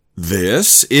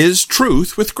This is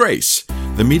Truth with Grace,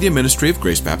 the media ministry of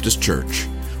Grace Baptist Church.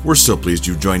 We're so pleased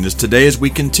you've joined us today as we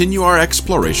continue our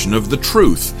exploration of the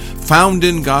truth found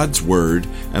in God's Word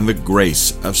and the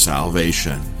grace of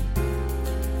salvation.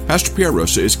 Pastor Pierre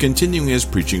Rosa is continuing his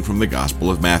preaching from the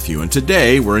Gospel of Matthew, and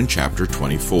today we're in chapter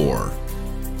 24.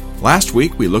 Last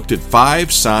week we looked at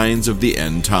 5 signs of the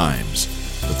end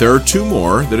times, but there are 2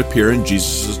 more that appear in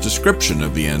Jesus' description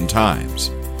of the end times.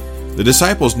 The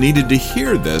disciples needed to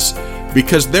hear this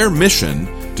because their mission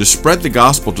to spread the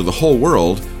gospel to the whole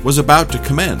world was about to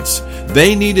commence.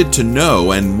 They needed to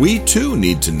know, and we too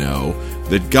need to know,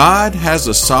 that God has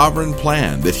a sovereign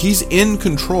plan, that He's in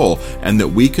control, and that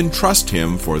we can trust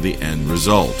Him for the end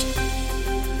result.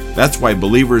 That's why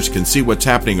believers can see what's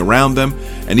happening around them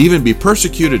and even be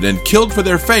persecuted and killed for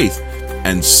their faith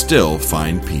and still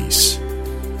find peace.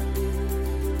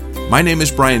 My name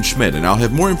is Brian Schmidt, and I'll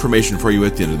have more information for you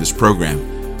at the end of this program.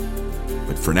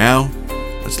 But for now,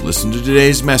 let's listen to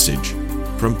today's message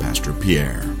from Pastor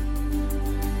Pierre.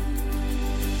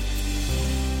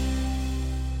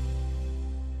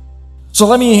 So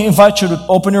let me invite you to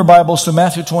open your Bibles to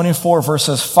Matthew 24,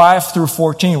 verses 5 through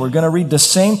 14. We're going to read the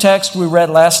same text we read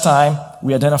last time.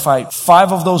 We identified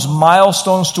 5 of those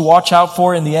milestones to watch out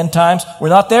for in the end times. We're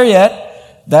not there yet.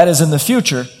 That is in the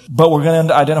future, but we're going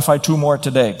to identify 2 more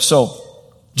today. So,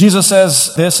 Jesus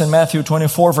says this in Matthew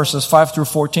 24, verses 5 through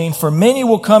 14, "For many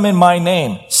will come in my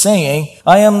name, saying,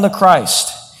 I am the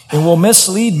Christ, and will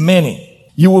mislead many.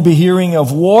 You will be hearing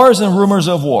of wars and rumors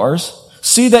of wars.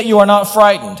 See that you are not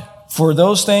frightened, for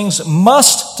those things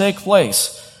must take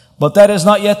place. But that is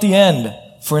not yet the end.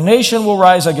 For nation will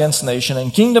rise against nation,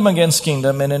 and kingdom against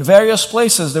kingdom, and in various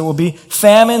places there will be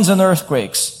famines and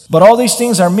earthquakes. But all these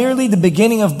things are merely the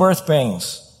beginning of birth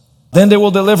pangs. Then they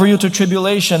will deliver you to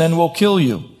tribulation and will kill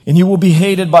you, and you will be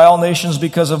hated by all nations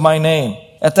because of my name.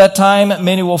 At that time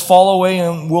many will fall away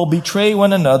and will betray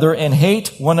one another and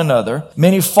hate one another.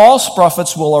 Many false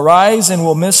prophets will arise and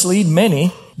will mislead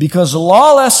many. Because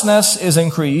lawlessness is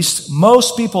increased,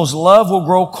 most people's love will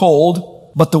grow cold,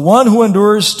 but the one who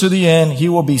endures to the end, he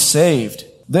will be saved.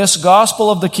 This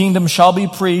gospel of the kingdom shall be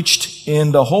preached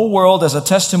in the whole world as a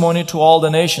testimony to all the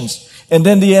nations, and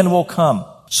then the end will come."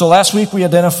 So last week we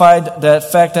identified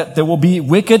that fact that there will be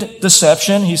wicked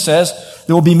deception. He says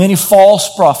there will be many false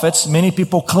prophets, many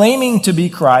people claiming to be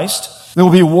Christ. There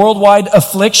will be worldwide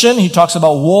affliction. He talks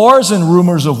about wars and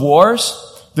rumors of wars.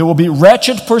 There will be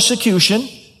wretched persecution,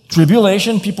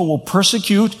 tribulation. People will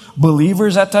persecute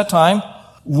believers at that time.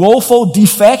 Woeful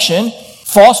defection.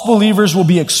 False believers will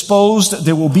be exposed.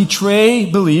 They will betray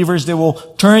believers. They will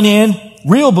turn in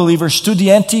real believers to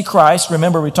the Antichrist.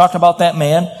 Remember, we talked about that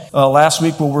man last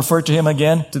week. We'll refer to him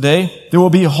again today. There will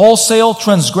be wholesale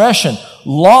transgression,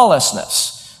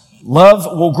 lawlessness. Love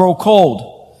will grow cold.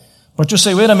 But you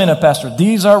say, wait a minute, Pastor,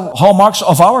 these are hallmarks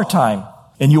of our time.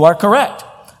 And you are correct.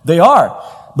 They are.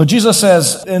 But Jesus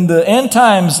says, in the end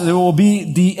times, there will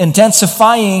be the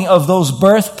intensifying of those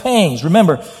birth pangs.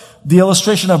 Remember, the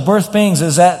illustration of birth pangs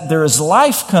is that there is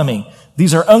life coming.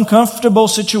 These are uncomfortable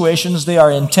situations. They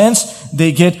are intense.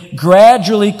 They get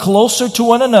gradually closer to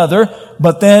one another.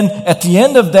 But then at the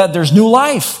end of that, there's new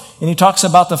life. And he talks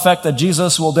about the fact that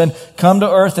Jesus will then come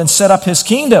to earth and set up His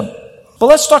kingdom. But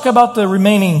let's talk about the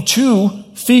remaining 2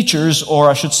 features, or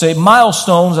I should say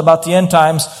milestones about the end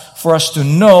times for us to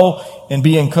know and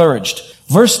be encouraged.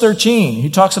 Verse 13, he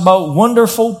talks about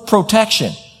wonderful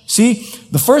protection. See,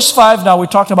 the first 5 now we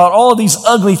talked about all of these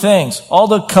ugly things, all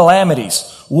the calamities,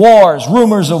 wars,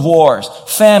 rumors of wars,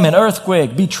 famine,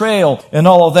 earthquake, betrayal, and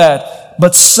all of that.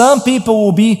 But some people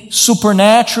will be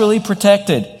supernaturally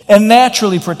protected and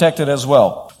naturally protected as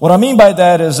well. What I mean by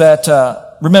that is that,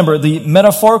 remember, the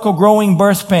metaphorical growing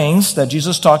birth pains that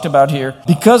Jesus talked about here,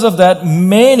 because of that,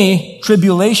 many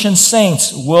tribulation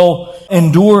saints will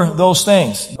endure those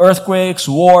things. Earthquakes,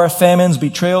 war, famines,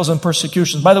 betrayals, and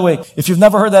persecutions. By the way, if you've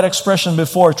never heard that expression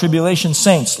before, tribulation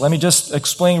saints, let me just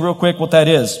explain real quick what that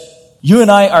is. You and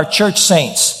I are church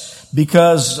saints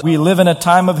because we live in a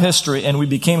time of history and we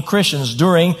became Christians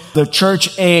during the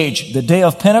church age. The day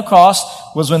of Pentecost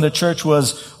was when the church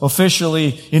was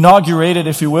officially inaugurated,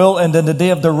 if you will, and then the day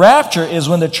of the rapture is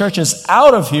when the church is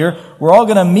out of here. We're all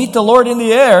going to meet the Lord in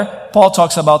the air. Paul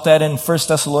talks about that in 1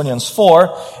 Thessalonians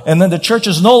 4. And then the church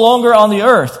is no longer on the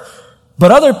earth.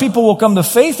 But other people will come to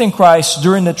faith in Christ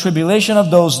during the tribulation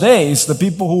of those days, the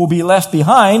people who will be left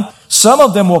behind. Some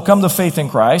of them will come to faith in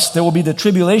Christ. There will be the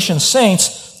tribulation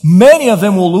saints. Many of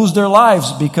them will lose their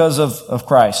lives because of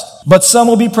Christ. But some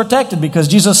will be protected because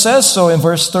Jesus says so in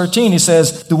verse 13. He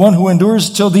says, the one who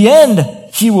endures till the end,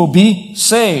 he will be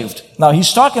saved. Now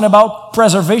he's talking about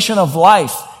preservation of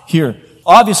life here.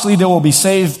 Obviously, they will be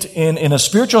saved in a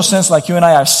spiritual sense, like you and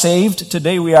I are saved.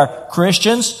 Today we are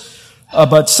Christians.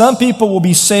 But some people will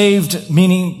be saved,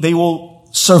 meaning they will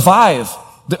survive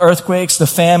the earthquakes, the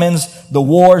famines, the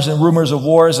wars and rumors of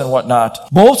wars and whatnot.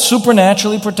 Both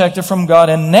supernaturally protected from God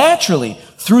and naturally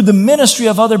through the ministry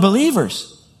of other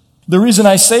believers. The reason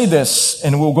I say this,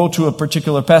 and we'll go to a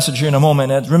particular passage here in a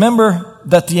moment, is remember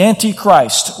that the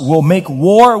Antichrist will make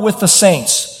war with the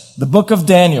saints. The book of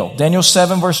Daniel, Daniel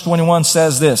 7 verse 21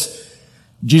 says this.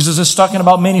 Jesus is talking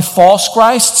about many false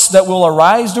Christs that will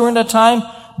arise during that time,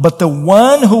 but the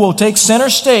one who will take center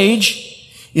stage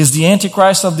is the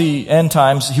Antichrist of the end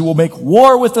times. He will make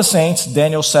war with the saints,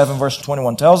 Daniel 7 verse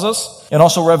 21 tells us, and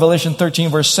also Revelation 13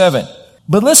 verse 7.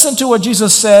 But listen to what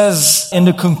Jesus says in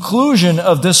the conclusion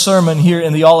of this sermon here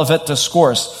in the Olivet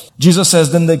Discourse. Jesus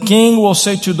says, "Then the king will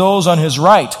say to those on his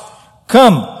right,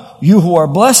 'Come, you who are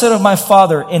blessed of my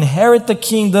Father, inherit the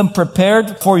kingdom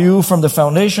prepared for you from the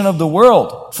foundation of the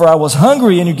world. For I was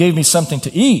hungry, and you gave me something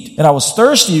to eat. And I was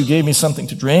thirsty, you gave me something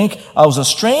to drink. I was a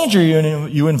stranger,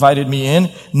 you invited me in.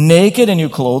 Naked, and you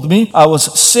clothed me. I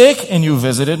was sick, and you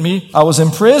visited me. I was in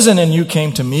prison, and you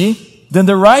came to me.' Then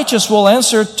the righteous will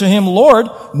answer to him, 'Lord,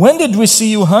 when did we see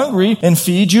you hungry and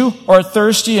feed you, or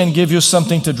thirsty and give you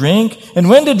something to drink? And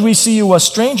when did we see you a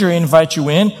stranger and invite you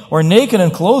in, or naked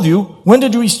and clothe you? When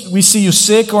did we see you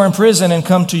sick or in prison and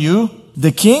come to you?'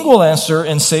 The king will answer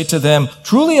and say to them,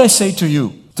 'Truly I say to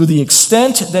you, to the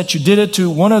extent that you did it to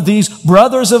one of these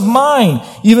brothers of mine,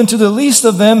 even to the least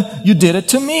of them, you did it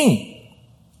to me.'"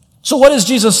 So what is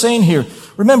Jesus saying here?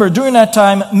 Remember, during that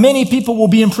time, many people will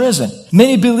be in prison.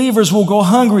 Many believers will go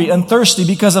hungry and thirsty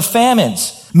because of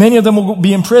famines. Many of them will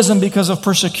be in prison because of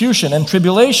persecution and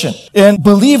tribulation. And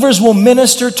believers will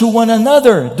minister to one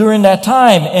another during that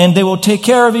time, and they will take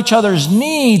care of each other's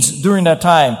needs during that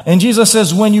time. And Jesus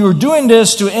says, when you are doing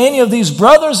this to any of these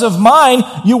brothers of mine,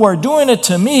 you are doing it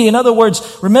to me. In other words,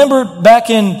 remember back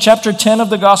in chapter 10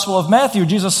 of the Gospel of Matthew,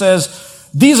 Jesus says,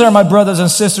 "These are my brothers and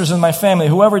sisters in my family,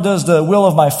 whoever does the will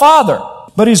of my Father."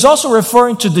 But he's also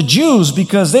referring to the Jews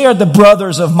because they are the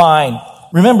brothers of mine.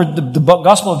 Remember, the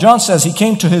Gospel of John says he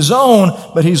came to his own,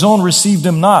 but his own received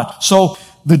him not. So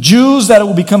the Jews that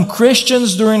will become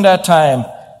Christians during that time,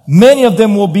 many of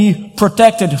them will be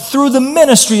protected through the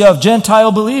ministry of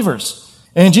Gentile believers.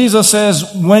 And Jesus says,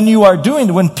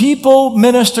 when people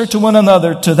minister to one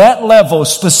another to that level,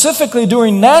 specifically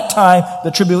during that time,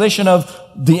 the tribulation of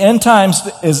the end times,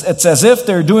 it's as if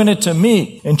they're doing it to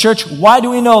me. In church, why do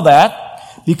we know that?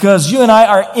 Because you and I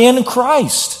are in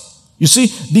Christ. You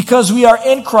see, because we are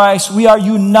in Christ, we are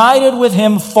united with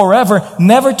Him forever,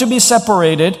 never to be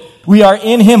separated. We are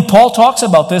in Him. Paul talks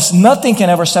about this. Nothing can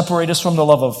ever separate us from the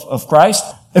love of Christ.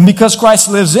 And because Christ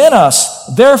lives in us,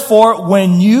 therefore,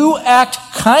 when you act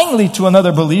kindly to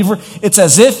another believer, it's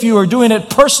as if you are doing it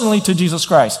personally to Jesus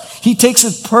Christ. He takes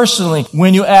it personally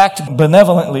when you act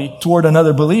benevolently toward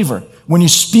another believer. When you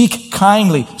speak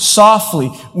kindly, softly,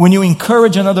 when you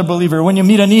encourage another believer, when you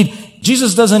meet a need,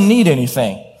 Jesus doesn't need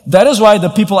anything. That is why the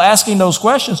people asking those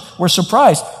questions were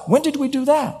surprised. When did we do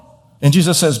that? And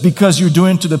Jesus says, because you're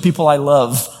doing it to the people I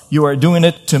love, you are doing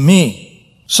it to me.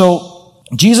 So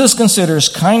Jesus considers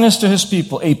kindness to His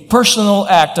people a personal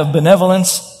act of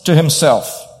benevolence to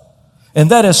Himself. And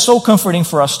that is so comforting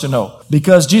for us to know,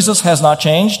 because Jesus has not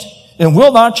changed and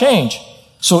will not change.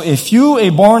 So if you, a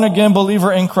born-again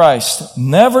believer in Christ,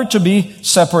 never to be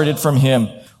separated from Him,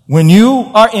 when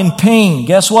you are in pain,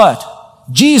 guess what?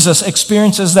 Jesus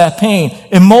experiences that pain,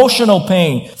 emotional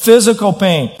pain, physical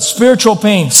pain, spiritual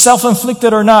pain,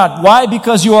 self-inflicted or not. Why?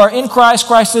 Because you are in Christ,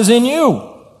 Christ is in you.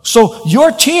 So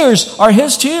your tears are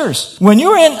His tears. When you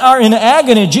are in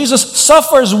agony, Jesus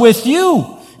suffers with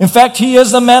you. In fact, He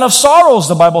is the man of sorrows,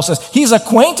 the Bible says. He's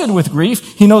acquainted with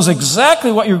grief. He knows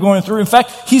exactly what you're going through. In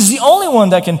fact, He's the only one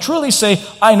that can truly say,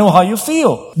 I know how you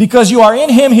feel. Because you are in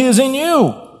Him, He is in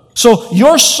you. So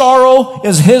your sorrow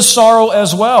is His sorrow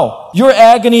as well. Your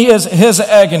agony is His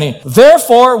agony.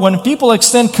 Therefore, when people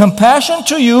extend compassion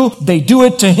to you, they do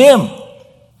it to Him.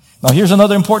 Now here's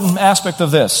another important aspect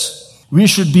of this. We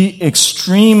should be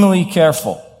extremely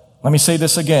careful. Let me say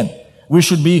this again. We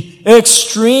should be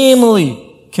extremely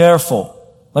careful.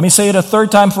 Let me say it a third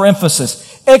time for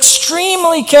emphasis.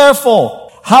 Extremely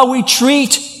careful how we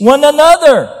treat one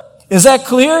another. Is that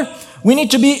clear? We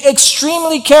need to be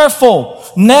extremely careful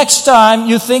next time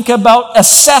you think about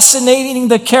assassinating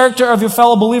the character of your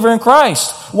fellow believer in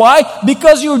Christ. Why?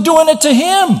 Because you're doing it to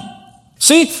Him.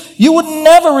 See, you would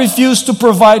never refuse to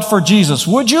provide for Jesus,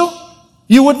 would you?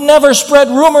 You would never spread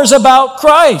rumors about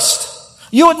Christ.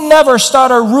 You would never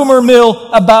start a rumor mill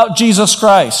about Jesus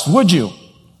Christ, would you?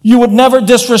 You would never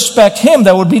disrespect him.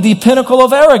 That would be the pinnacle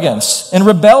of arrogance and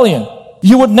rebellion.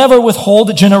 You would never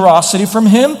withhold generosity from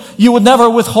him. You would never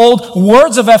withhold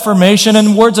words of affirmation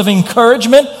and words of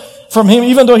encouragement from him,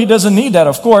 even though he doesn't need that,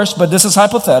 of course, but this is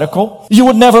hypothetical. You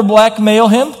would never blackmail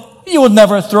him. You would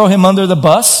never throw him under the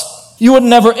bus. You would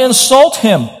never insult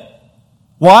him.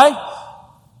 Why?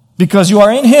 Because you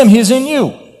are in him, he's in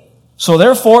you. So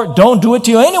therefore, don't do it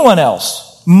to anyone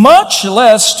else, much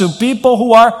less to people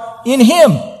who are in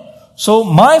him. So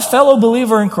my fellow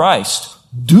believer in Christ,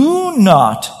 do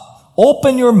not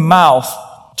open your mouth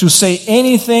to say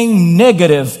anything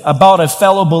negative about a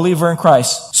fellow believer in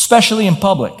Christ, especially in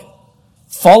public.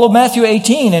 Follow Matthew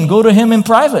 18 and go to him in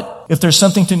private if there's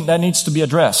something that needs to be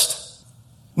addressed.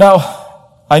 Now,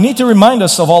 I need to remind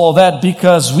us of all of that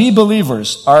because we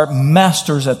believers are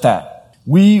masters at that.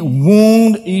 We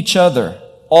wound each other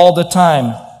all the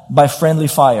time by friendly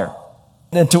fire.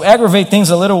 And to aggravate things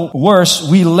a little worse,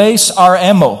 we lace our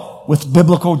ammo with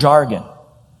biblical jargon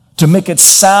to make it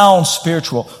sound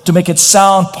spiritual, to make it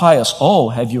sound pious. Oh,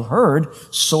 have you heard?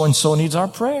 So-and-so needs our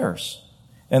prayers.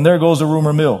 And there goes the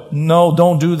rumor mill. No,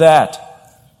 don't do that.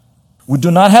 We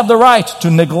do not have the right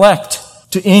to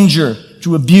neglect, to injure,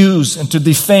 to abuse, and to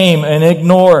defame and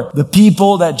ignore the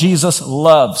people that Jesus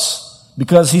loves.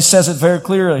 Because he says it very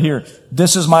clearly here.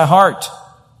 This is my heart.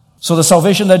 So the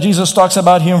salvation that Jesus talks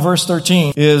about here in verse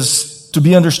 13 is to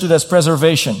be understood as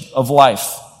preservation of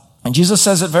life. And Jesus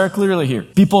says it very clearly here.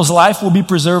 People's life will be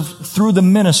preserved through the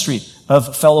ministry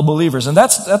of fellow believers. And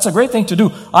that's a great thing to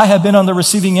do. I have been on the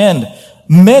receiving end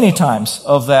many times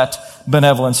of that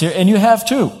benevolence here, and you have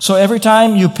too. So every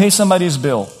time you pay somebody's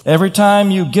bill, every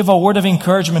time you give a word of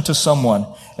encouragement to someone,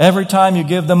 every time you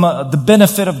give them the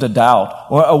benefit of the doubt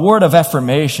or a word of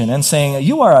affirmation and saying,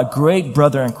 you are a great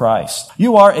brother in Christ.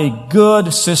 You are a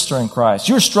good sister in Christ.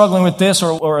 You're struggling with this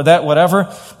or that, whatever.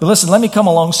 But listen, let me come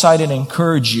alongside and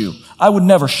encourage you. I would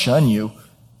never shun you.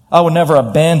 I would never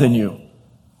abandon you.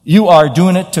 You are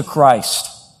doing it to Christ.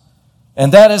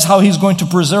 And that is how he's going to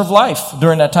preserve life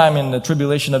during that time in the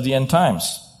tribulation of the end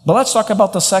times. But let's talk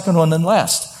about the second one and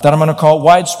last, that I'm going to call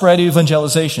widespread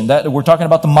evangelization. That we're talking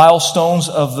about the milestones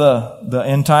of the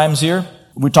end times here.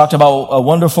 We talked about a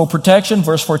wonderful protection.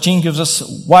 Verse 14 gives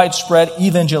us widespread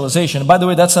evangelization. By the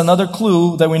way, that's another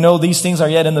clue that we know these things are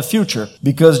yet in the future.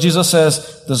 Because Jesus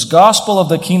says, this gospel of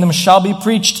the kingdom shall be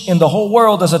preached in the whole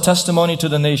world as a testimony to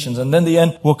the nations. And then the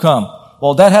end will come.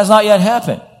 Well, that has not yet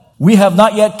happened. We have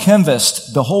not yet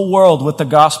canvassed the whole world with the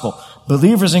gospel.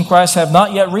 Believers in Christ have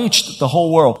not yet reached the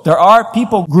whole world. There are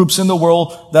people groups in the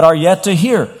world that are yet to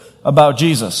hear about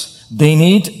Jesus. They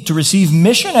need to receive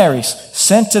missionaries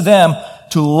sent to them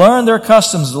to learn their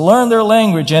customs, learn their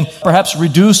language, and perhaps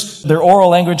reduce their oral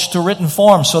language to written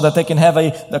form so that they can have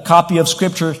a copy of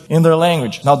Scripture in their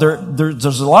language. Now,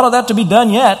 there's a lot of that to be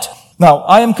done yet. Now,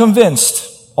 I am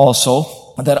convinced also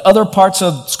that other parts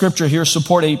of Scripture here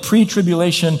support a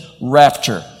pre-tribulation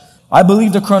rapture. I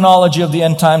believe the chronology of the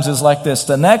end times is like this.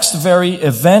 The next very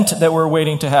event that we're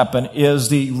waiting to happen is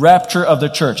the rapture of the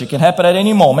church. It can happen at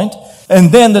any moment.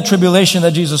 And then the tribulation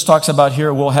that Jesus talks about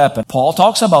here will happen. Paul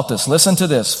talks about this. Listen to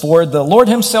this. For the Lord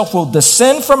himself will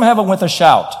descend from heaven with a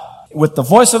shout, with the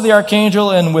voice of the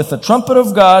archangel and with the trumpet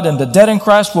of God, and the dead in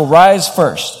Christ will rise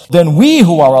first. Then we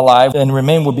who are alive and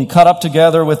remain will be caught up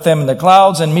together with them in the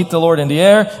clouds and meet the Lord in the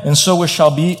air, and so we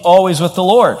shall be always with the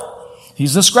Lord.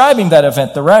 He's describing that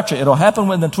event, the rapture. It'll happen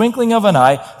with the twinkling of an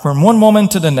eye from one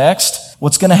moment to the next.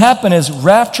 What's going to happen is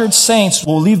raptured saints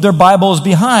will leave their Bibles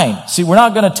behind. See, we're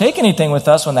not going to take anything with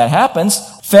us when that happens.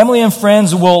 Family and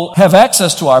friends will have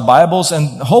access to our Bibles,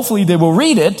 and hopefully they will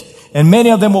read it, and many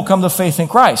of them will come to faith in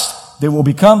Christ. They will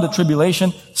become the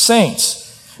tribulation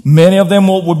saints. Many of them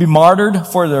will be martyred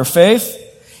for their faith,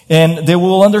 and they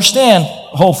will understand,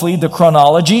 hopefully, the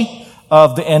chronology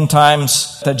of the end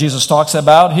times that Jesus talks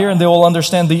about here, and they will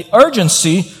understand the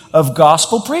urgency of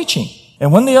gospel preaching.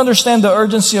 And when they understand the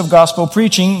urgency of gospel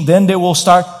preaching, then they will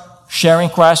start sharing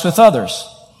Christ with others.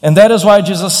 And that is why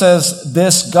Jesus says,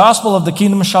 this gospel of the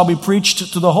kingdom shall be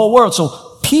preached to the whole world.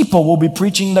 So people will be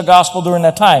preaching the gospel during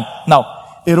that time.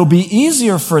 Now, it'll be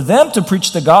easier for them to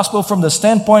preach the gospel from the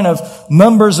standpoint of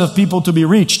numbers of people to be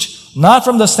reached, not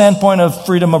from the standpoint of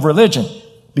freedom of religion,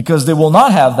 because they will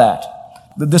not have that.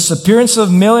 The disappearance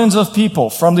of millions of people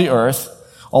from the earth,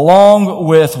 along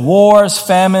with wars,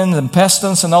 famines, and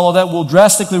pestilence and all of that, will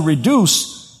drastically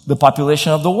reduce the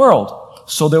population of the world.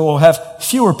 So they will have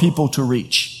fewer people to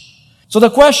reach. So the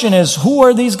question is, who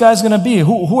are these guys going to be?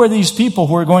 Who are these people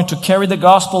who are going to carry the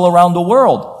gospel around the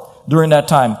world during that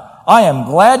time? I am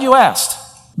glad you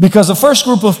asked. Because the first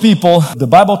group of people, the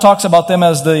Bible talks about them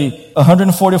as the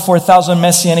 144,000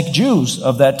 Messianic Jews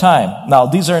of that time. Now,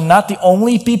 these are not the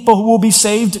only people who will be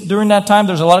saved during that time.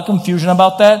 There's a lot of confusion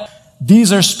about that.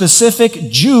 These are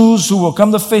specific Jews who will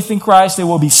come to faith in Christ. They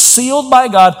will be sealed by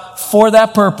God for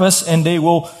that purpose, and they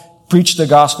will preach the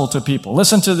gospel to people.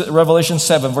 Listen to Revelation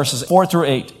 7, verses 4 through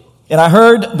 8. And I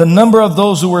heard the number of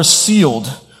those who were sealed,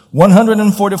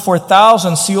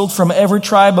 144,000 sealed from every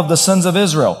tribe of the sons of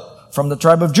Israel. From the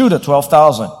tribe of Judah,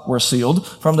 12,000 were sealed.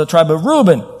 From the tribe of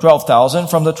Reuben, 12,000.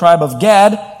 From the tribe of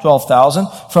Gad, 12,000.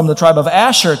 From the tribe of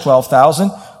Asher,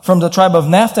 12,000. From the tribe of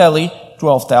Naphtali,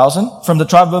 12,000. From the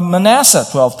tribe of Manasseh,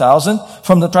 12,000.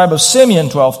 From the tribe of Simeon,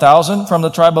 12,000. From the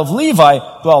tribe of Levi,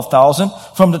 12,000.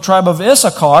 From the tribe of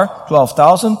Issachar,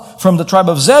 12,000. From the tribe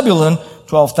of Zebulun,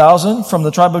 12,000. From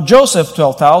the tribe of Joseph,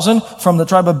 12,000. From the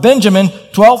tribe of Benjamin,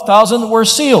 12,000 were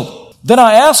sealed. Then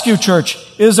I ask you, church,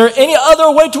 is there any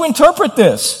other way to interpret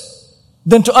this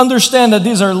than to understand that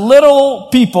these are little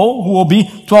people who will be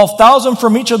 12,000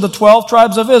 from each of the 12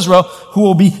 tribes of Israel who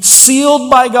will be sealed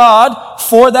by God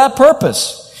for that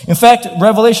purpose? In fact,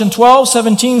 Revelation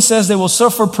 12:17 says they will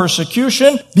suffer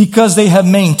persecution because they have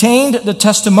maintained the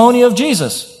testimony of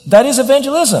Jesus. That is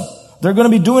evangelism. They're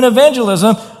going to be doing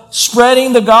evangelism,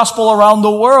 spreading the gospel around the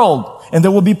world, and they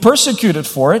will be persecuted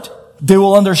for it. They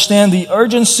will understand the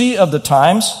urgency of the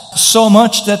times so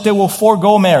much that they will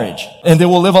forego marriage and they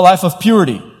will live a life of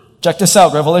purity. Check this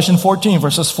out, Revelation 14,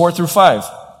 verses 4 through 5.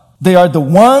 They are the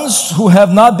ones who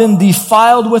have not been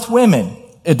defiled with women.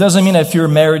 It doesn't mean that if you're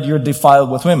married, you're defiled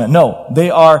with women. No,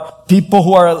 they are people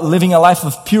who are living a life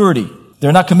of purity.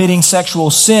 They're not committing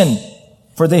sexual sin,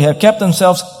 for they have kept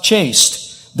themselves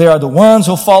chaste. They are the ones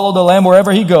who follow the Lamb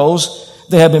wherever he goes.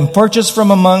 They have been purchased from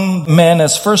among men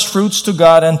as first fruits to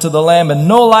God and to the Lamb, and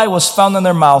no lie was found in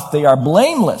their mouth. They are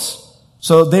blameless.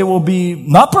 So they will be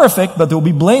not perfect, but they will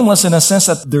be blameless in a sense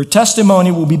that their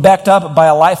testimony will be backed up by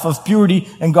a life of purity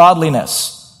and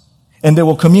godliness. And they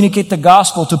will communicate the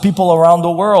gospel to people around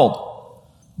the world.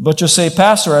 But you say,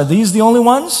 Pastor, are these the only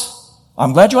ones?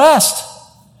 I'm glad you asked.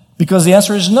 Because the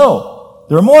answer is no.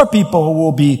 There are more people who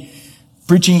will be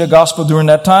preaching the gospel during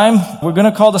that time. We're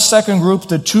going to call the second group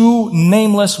the two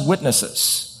nameless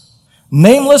witnesses.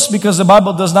 Nameless because the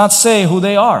Bible does not say who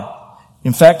they are.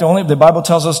 In fact, only the Bible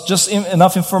tells us just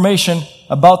enough information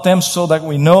about them so that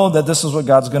we know that this is what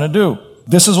God's going to do.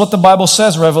 This is what the Bible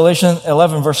says, Revelation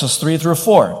 11 verses 3 through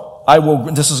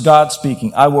 4. This is God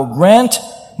speaking. I will grant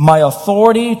my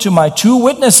authority to my two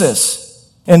witnesses,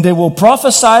 and they will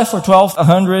prophesy for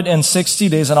 1,260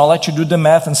 days, and I'll let you do the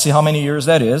math and see how many years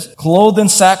that is. Clothed in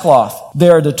sackcloth. They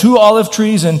are the two olive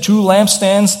trees and two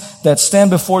lampstands that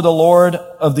stand before the Lord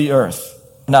of the earth.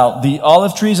 Now, the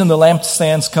olive trees and the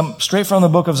lampstands come straight from the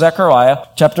book of Zechariah,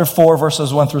 chapter 4,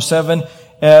 verses 1 through 7,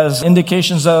 as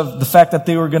indications of the fact that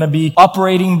they were going to be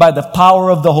operating by the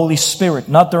power of the Holy Spirit,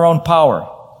 not their own power.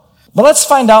 But let's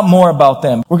find out more about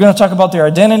them. We're going to talk about their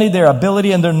identity, their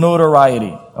ability, and their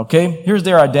notoriety. Okay? Here's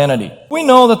their identity. We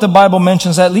know that the Bible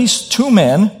mentions at least two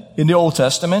men in the Old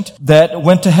Testament that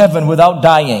went to heaven without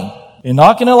dying.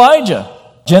 Enoch and Elijah.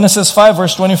 Genesis 5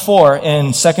 verse 24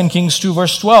 and 2 Kings 2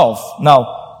 verse 12.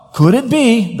 Now, could it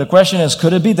be, the question is,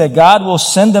 could it be that God will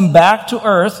send them back to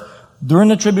earth during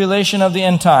the tribulation of the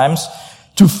end times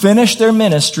to finish their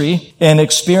ministry and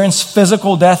experience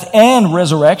physical death and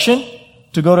resurrection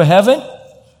to go to heaven?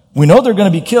 We know they're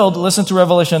going to be killed. Listen to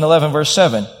Revelation 11 verse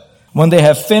 7. When they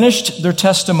have finished their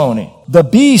testimony, the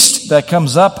beast that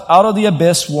comes up out of the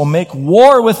abyss will make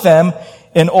war with them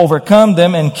and overcome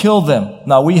them and kill them.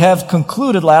 Now, we have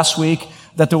concluded last week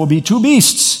that there will be two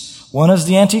beasts. One is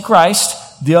the Antichrist.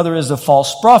 The other is the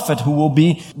false prophet who will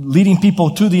be leading people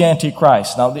to the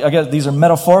Antichrist. Now, again, these are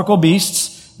metaphorical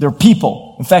beasts. They're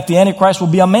people. In fact, the Antichrist will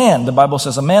be a man. The Bible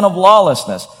says a man of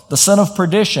lawlessness, the son of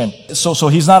perdition. So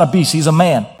he's not a beast. He's a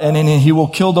man. And he will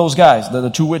kill those guys, the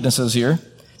two witnesses here.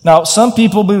 Now, some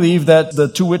people believe that the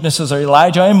two witnesses are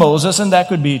Elijah and Moses, and that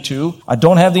could be two. I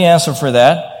don't have the answer for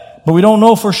that, but we don't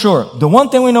know for sure. The one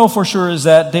thing we know for sure is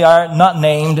that they are not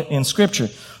named in Scripture.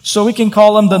 So we can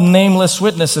call them the nameless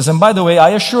witnesses. And by the way,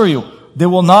 I assure you, they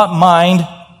will not mind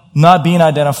not being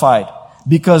identified,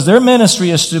 because their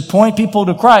ministry is to point people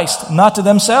to Christ, not to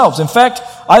themselves. In fact,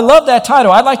 I love that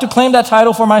title. I'd like to claim that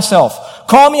title for myself.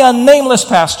 Call me a nameless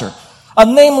pastor, a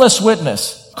nameless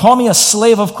witness. Call me a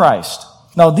slave of Christ.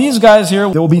 Now, these guys here,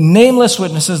 they will be nameless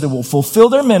witnesses. They will fulfill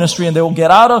their ministry and they will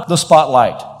get out of the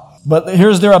spotlight. But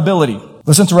here's their ability.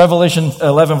 Listen to Revelation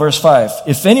 11 verse 5.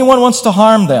 If anyone wants to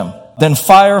harm them, then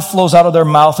fire flows out of their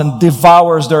mouth and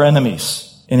devours their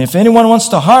enemies. And if anyone wants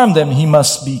to harm them, he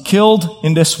must be killed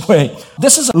in this way.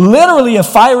 This is literally a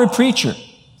fiery preacher.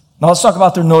 Now let's talk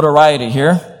about their notoriety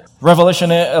here. Revelation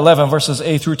 11, verses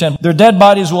 8 through 10. Their dead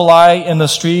bodies will lie in the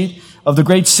street of the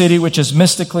great city, which is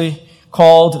mystically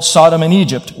called Sodom and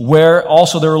Egypt, where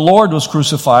also their Lord was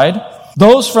crucified.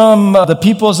 Those from the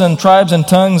peoples and tribes and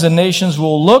tongues and nations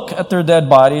will look at their dead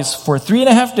bodies for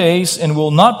 3.5 days and will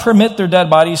not permit their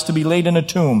dead bodies to be laid in a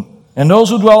tomb. And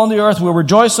those who dwell on the earth will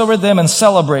rejoice over them and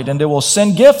celebrate, and they will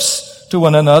send gifts to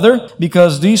one another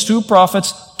because these two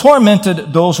prophets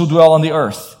tormented those who dwell on the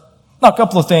earth. Now, a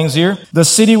couple of things here. The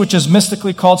city which is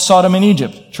mystically called Sodom and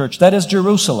Egypt, church, that is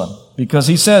Jerusalem. Because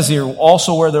he says here,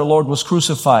 also where their Lord was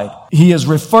crucified. He is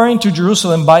referring to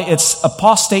Jerusalem by its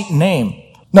apostate name.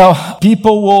 Now,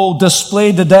 people will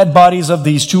display the dead bodies of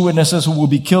these two witnesses who will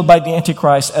be killed by the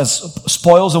Antichrist as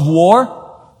spoils of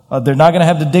war. They're not going to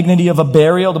have the dignity of a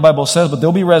burial, the Bible says, but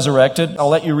they'll be resurrected. I'll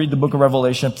let you read the book of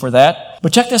Revelation for that.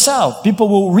 But check this out. People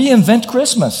will reinvent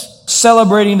Christmas,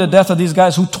 celebrating the death of these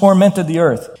guys who tormented the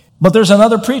earth. But there's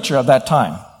another preacher of that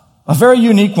time, a very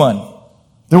unique one.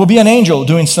 There will be an angel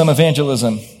doing some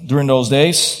evangelism during those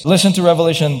days. Listen to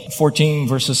Revelation 14,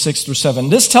 verses 6 through 7.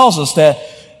 This tells us that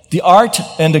the art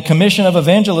and the commission of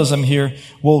evangelism here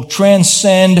will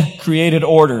transcend created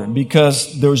order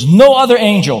because there's no other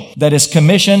angel that is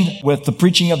commissioned with the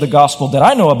preaching of the gospel that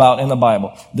I know about in the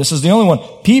Bible. This is the only one.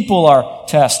 People are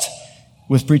tasked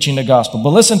with preaching the gospel.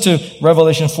 But listen to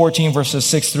Revelation 14, verses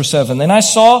 6 through 7. Then I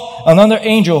saw another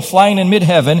angel flying in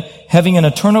mid-heaven, having an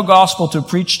eternal gospel to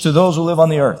preach to those who live on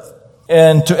the earth,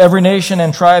 and to every nation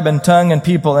and tribe and tongue and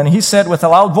people. And he said with a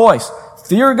loud voice,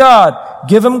 "Fear God,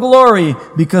 give him glory,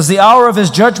 because the hour of his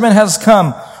judgment has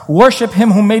come. Worship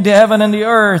him who made the heaven and the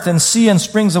earth and sea and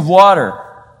springs of water."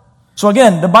 So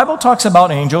again, the Bible talks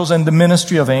about angels and the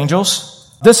ministry of angels.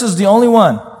 This is the only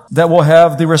one that will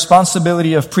have the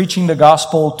responsibility of preaching the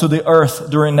gospel to the earth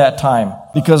during that time.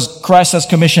 Because Christ has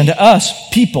commissioned us,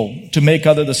 people, to make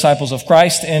other disciples of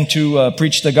Christ and to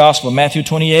preach the gospel. Matthew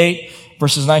 28,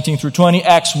 verses 19 through 20,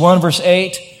 Acts 1, verse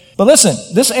 8. But listen,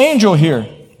 this angel here,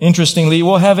 interestingly,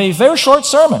 will have a very short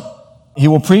sermon. He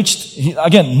will preach,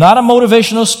 again, not a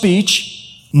motivational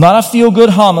speech, not a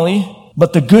feel-good homily,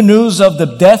 but the good news of the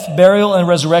death, burial, and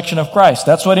resurrection of Christ.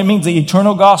 That's what it means, the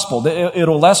eternal gospel.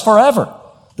 It'll last forever.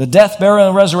 The death, burial,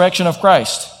 and resurrection of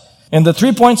Christ. And the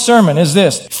 3-point sermon is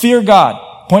this: fear God.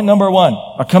 Point number 1,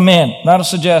 a command, not a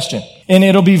suggestion. And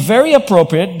it'll be very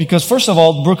appropriate because, first of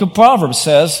all, the book of Proverbs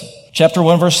says, chapter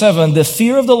 1, verse 7, the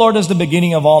fear of the Lord is the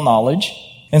beginning of all knowledge.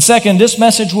 And second, this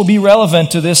message will be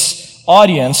relevant to this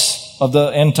audience of the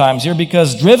end times here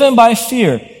because driven by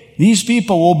fear, these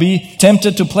people will be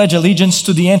tempted to pledge allegiance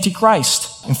to the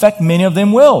Antichrist. In fact, many of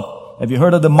them will. Have you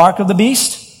heard of the mark of the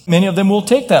beast? Many of them will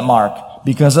take that mark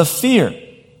because of fear.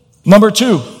 Number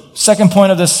 2, second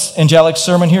point of this angelic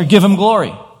sermon here, give him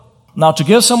glory. Now, to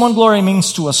give someone glory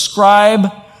means to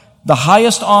ascribe the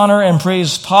highest honor and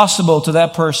praise possible to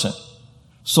that person.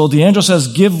 So the angel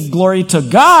says, give glory to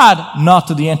God, not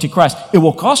to the Antichrist. It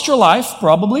will cost your life,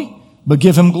 probably, but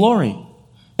give him glory.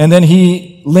 And then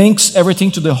he links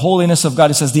everything to the holiness of God.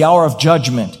 He says, the hour of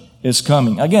judgment is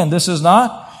coming. Again, this is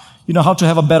not, how to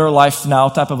have a better life now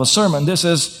type of a sermon. This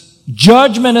is,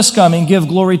 judgment is coming. Give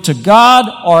glory to God,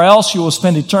 or else you will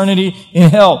spend eternity in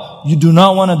hell. You do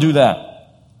not want to do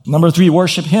that. Number 3,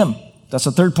 worship him. That's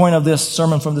the third point of this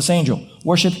sermon from this angel.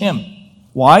 Worship him.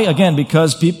 Why? Again,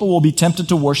 because people will be tempted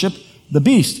to worship the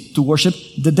beast, to worship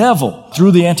the devil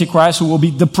through the Antichrist, who will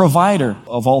be the provider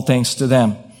of all things to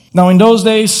them. Now, in those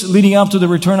days leading up to the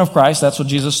return of Christ, that's what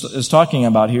Jesus is talking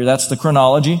about here. That's the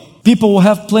chronology. People will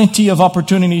have plenty of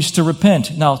opportunities to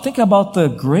repent. Now, think about the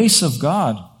grace of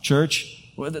God, church.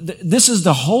 This is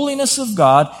the holiness of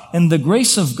God and the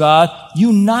grace of God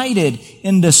united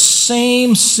in the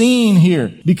same scene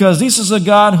here. Because this is a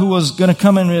God who was going to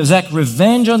come and exact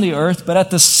revenge on the earth, but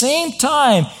at the same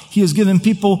time, He has given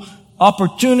people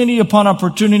opportunity upon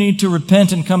opportunity to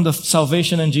repent and come to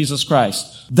salvation in Jesus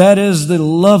Christ. That is the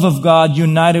love of God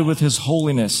united with His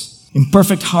holiness in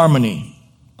perfect harmony.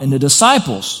 And the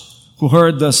disciples who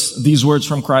heard these words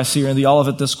from Christ here in the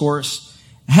Olivet Discourse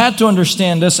had to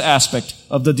understand this aspect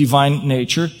of the divine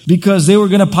nature because they were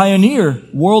going to pioneer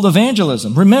world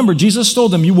evangelism. Remember, Jesus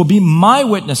told them, you will be my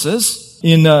witnesses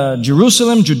in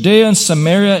Jerusalem, Judea, and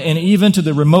Samaria, and even to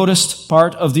the remotest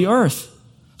part of the earth.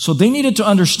 So they needed to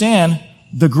understand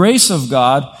the grace of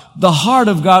God, the heart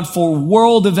of God for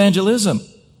world evangelism.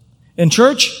 In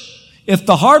church, if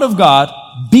the heart of God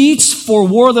beats for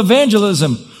world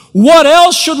evangelism, what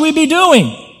else should we be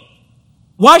doing?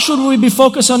 Why should we be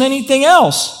focused on anything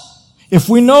else? If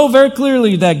we know very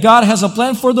clearly that God has a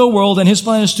plan for the world and His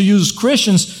plan is to use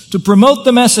Christians to promote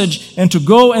the message and to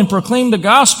go and proclaim the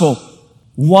gospel,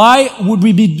 Why would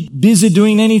we be busy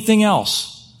doing anything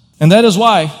else? And that is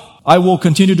why I will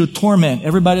continue to torment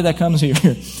everybody that comes here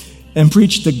and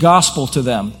preach the gospel to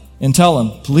them and tell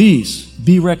them, please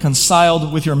be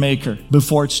reconciled with your Maker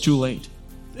before it's too late.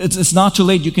 It's not too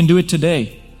late. You can do it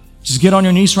today. Just get on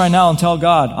your knees right now and tell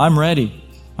God, I'm ready.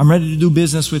 I'm ready to do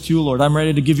business with you, Lord. I'm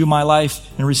ready to give you my life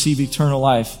and receive eternal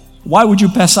life. Why would you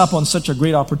pass up on such a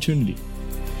great opportunity?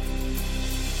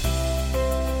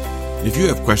 If you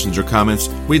have questions or comments,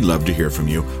 we'd love to hear from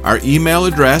you. Our email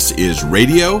address is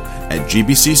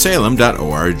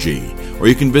radio@gbcsalem.org, or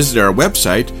you can visit our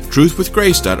website,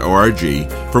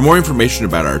 truthwithgrace.org, for more information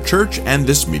about our church and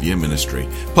this media ministry.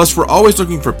 Plus, we're always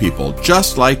looking for people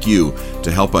just like you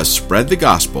to help us spread the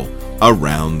gospel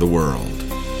around the world.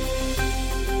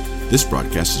 This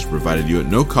broadcast is provided to you at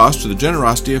no cost to the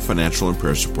generosity of financial and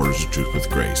prayer supporters of Truth with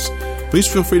Grace. Please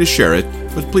feel free to share it,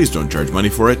 but please don't charge money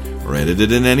for it or edit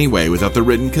it in any way without the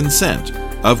written consent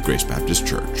of Grace Baptist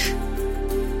Church.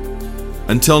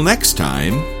 Until next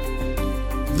time,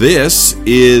 this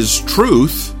is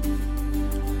Truth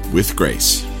with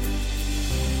Grace.